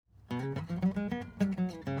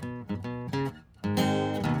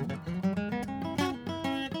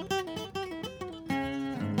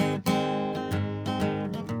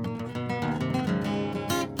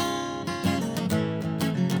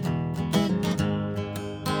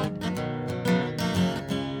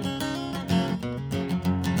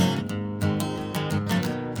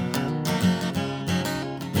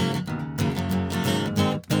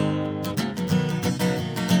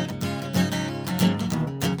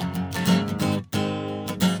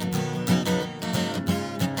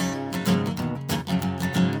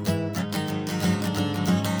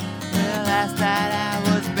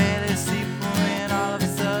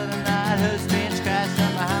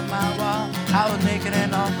all naked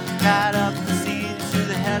and all tied up the seeds to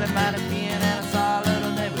the head of my being, and I saw a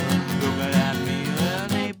little neighbor looking at me. Little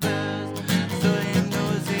neighbors, so they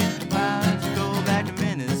nosy. Why don't you go back to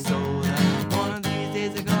Minnesota? One of these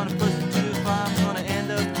days they're gonna push it too far. I'm gonna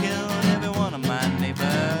end up killing every one of my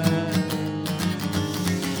neighbors.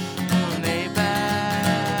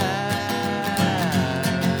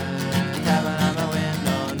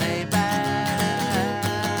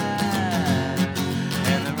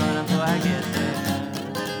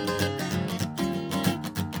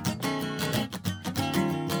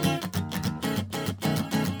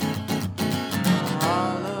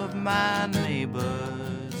 My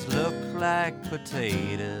neighbors look like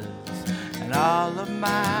potatoes, and all of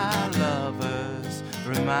my lovers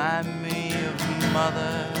remind me of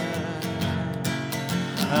mother.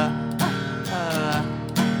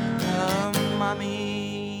 Mommy